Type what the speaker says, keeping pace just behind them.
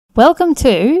Welcome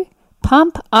to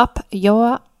Pump Up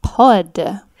Your Pod.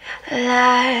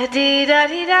 La dee da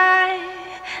dee da,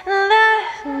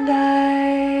 la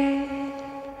da.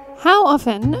 How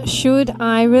often should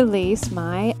I release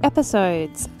my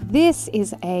episodes? This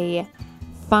is a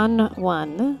fun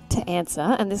one to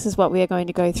answer, and this is what we are going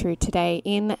to go through today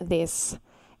in this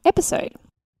episode.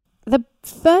 The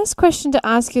first question to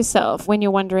ask yourself when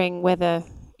you're wondering whether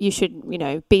you should,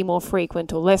 be more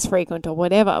frequent or less frequent or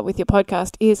whatever with your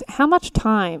podcast is how much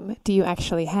time do you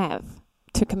actually have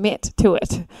to commit to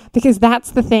it? Because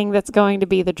that's the thing that's going to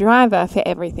be the driver for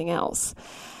everything else.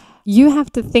 You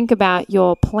have to think about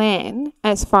your plan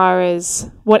as far as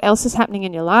what else is happening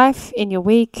in your life, in your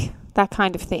week, that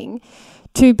kind of thing,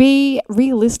 to be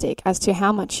realistic as to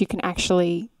how much you can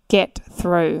actually get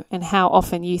through and how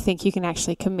often you think you can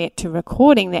actually commit to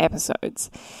recording the episodes.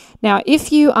 Now,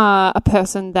 if you are a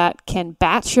person that can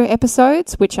batch your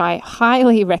episodes, which I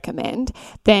highly recommend,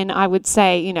 then I would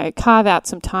say, carve out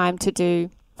some time to do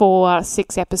 4 or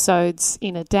 6 episodes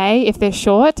in a day. If they're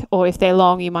short, or if they're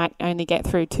long, you might only get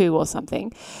through 2 or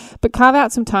something. But carve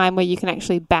out some time where you can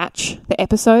actually batch the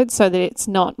episodes so that it's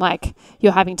not like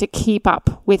you're having to keep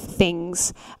up with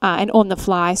things and on the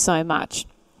fly so much.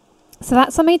 So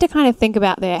that's something to kind of think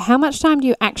about there. How much time do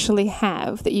you actually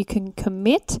have that you can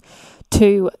commit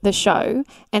to the show?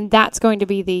 And that's going to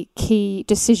be the key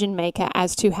decision maker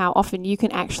as to how often you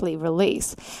can actually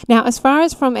release. Now, as far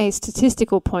as from a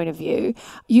statistical point of view,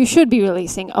 you should be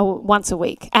releasing once a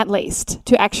week at least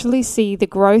to actually see the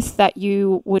growth that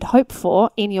you would hope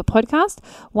for in your podcast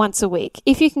once a week.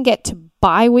 If you can get to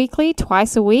bi-weekly,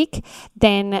 twice a week,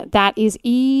 then that is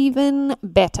even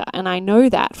better. And I know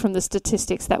that from the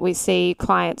statistics that we see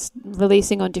clients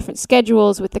releasing on different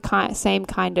schedules with the same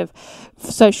kind of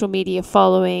social media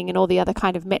following and all the other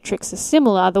kind of metrics are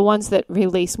similar. The ones that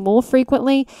release more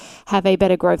frequently have a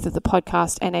better growth of the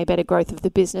podcast and a better growth of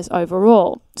the business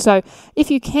overall. So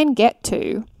if you can get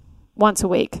to once a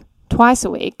week, twice a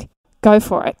week, go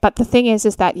for it. But the thing is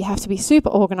that you have to be super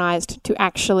organized to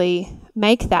actually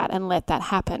make that and let that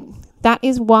happen. That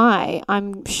is why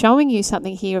I'm showing you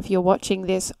something here if you're watching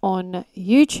this on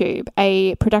YouTube,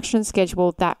 a production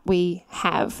schedule that we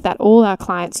have that all our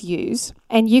clients use.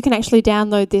 And you can actually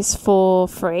download this for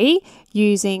free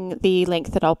using the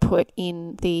link that I'll put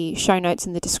in the show notes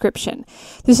in the description.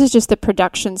 This is just the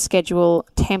production schedule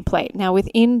template. Now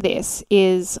within this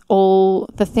is all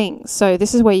the things. So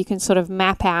this is where you can sort of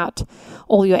map out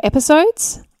all your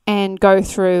episodes and go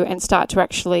through and start to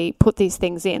actually put these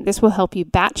things in. This will help you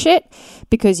batch it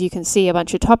because you can see a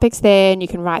bunch of topics there and you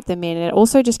can write them in, and it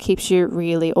also just keeps you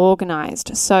really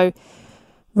organized. So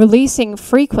releasing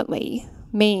frequently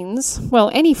means, well,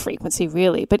 any frequency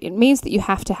really, but it means that you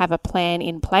have to have a plan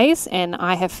in place, and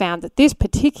I have found that this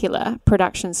particular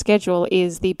production schedule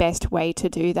is the best way to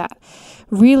do that.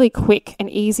 Really quick and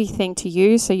easy thing to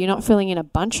use, so you're not filling in a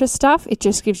bunch of stuff. It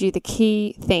just gives you the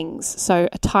key things. So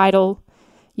a title,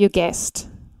 your guest,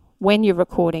 when you're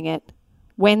recording it,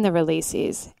 when the release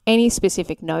is, any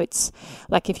specific notes.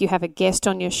 Like if you have a guest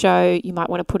on your show, you might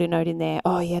want to put a note in there.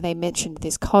 Oh yeah, they mentioned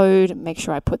this code. Make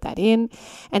sure I put that in.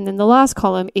 And then the last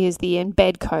column is the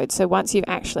embed code. So once you've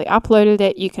actually uploaded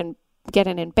it, you can get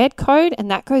an embed code, and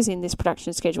that goes in this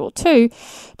production schedule too,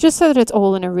 just so that it's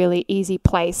all in a really easy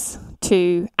place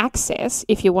to access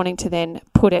if you're wanting to then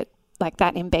put it like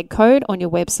that embed code on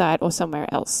your website or somewhere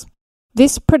else.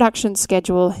 This production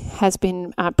schedule has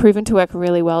been proven to work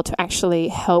really well to actually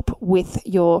help with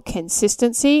your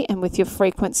consistency and with your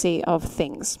frequency of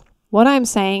things. What I'm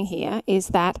saying here is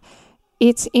that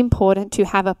it's important to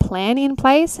have a plan in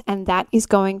place, and that is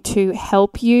going to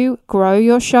help you grow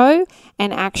your show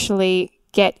and actually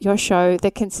get your show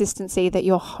the consistency that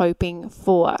you're hoping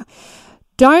for.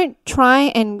 Don't try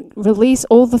and release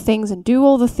all the things and do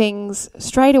all the things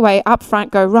straight away up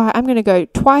front. Go, right, I'm going to go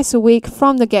twice a week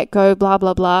from the get-go, blah,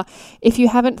 blah, blah. If you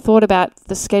haven't thought about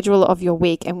the schedule of your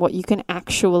week and what you can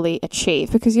actually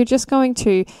achieve, because you're just going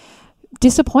to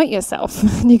disappoint yourself.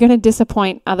 You're going to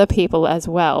disappoint other people as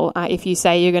well if you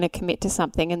say you're going to commit to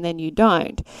something and then you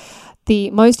don't.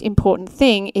 The most important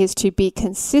thing is to be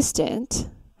consistent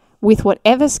with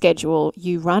whatever schedule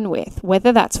you run with,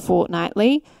 whether that's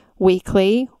fortnightly,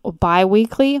 weekly or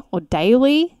bi-weekly or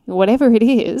daily, whatever it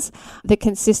is, the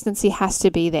consistency has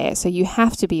to be there. So you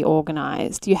have to be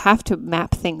organized. You have to map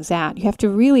things out. You have to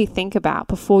really think about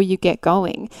before you get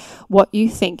going what you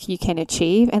think you can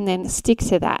achieve and then stick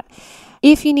to that.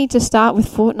 If you need to start with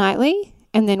fortnightly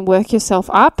and then work yourself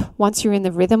up once you're in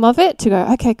the rhythm of it to go,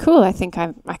 okay, cool, I think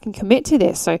I can commit to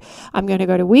this. So I'm going to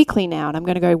go to weekly now, and I'm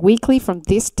going to go weekly from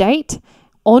this date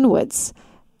onwards.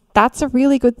 that's a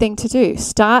really good thing to do.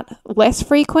 Start less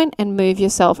frequent and move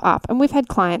yourself up. And we've had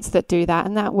clients that do that,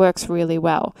 and that works really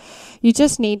well. You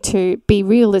just need to be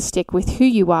realistic with who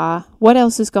you are, what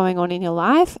else is going on in your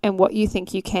life, and what you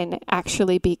think you can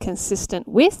actually be consistent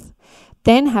with.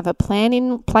 Then have a plan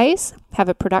in place, have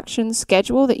a production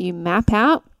schedule that you map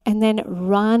out, and then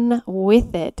run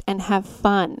with it and have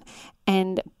fun.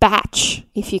 And batch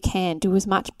if you can. Do as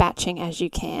much batching as you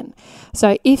can.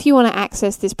 So if you want to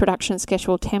access this production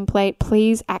schedule template,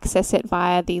 please access it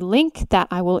via the link that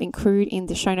I will include in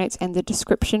the show notes and the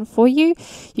description for you.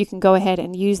 You can go ahead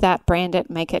and use that, brand it,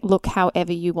 make it look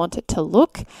however you want it to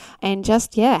look, and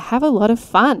just, have a lot of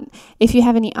fun. If you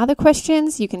have any other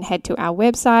questions, you can head to our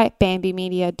website,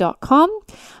 bambimedia.com.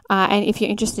 And if you're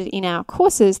interested in our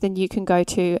courses, then you can go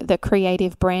to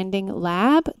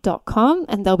thecreativebrandinglab.com,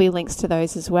 and there'll be links to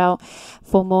those as well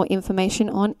for more information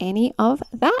on any of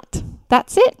that.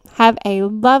 That's it. Have a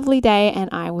lovely day, and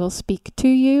I will speak to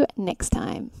you next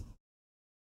time.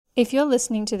 If you're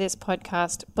listening to this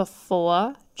podcast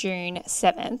before June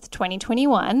 7th,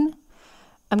 2021,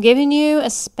 I'm giving you a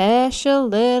special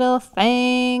little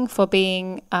thing for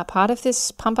being a part of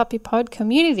this Pump Up Your Pod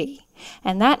community,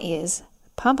 and that is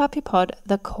Pump Up Your Pod,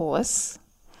 the course,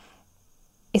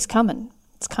 is coming.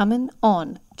 It's coming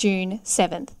on June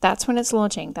 7th. That's when it's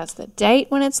launching. That's the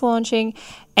date when it's launching.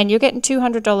 And you're getting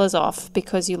 $200 off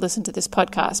because you listen to this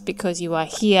podcast, because you are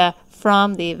here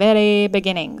from the very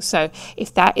beginning. So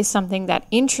if that is something that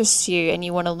interests you and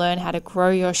you want to learn how to grow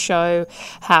your show,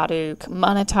 how to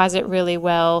monetize it really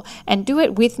well, and do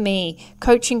it with me,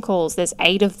 coaching calls, there's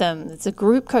 8 of them. It's a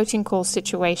group coaching call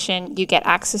situation. You get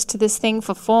access to this thing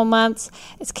for 4 months.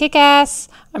 It's kick-ass.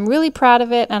 I'm really proud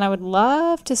of it, and I would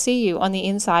love to see you on the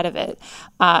inside of it.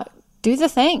 Do the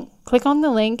thing. Click on the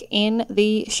link in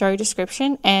the show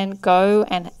description and go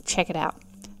and check it out.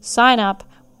 Sign up.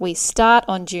 We start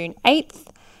on June 8th.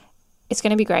 It's going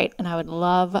to be great, and I would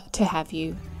love to have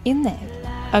you in there.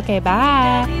 Okay,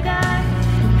 bye.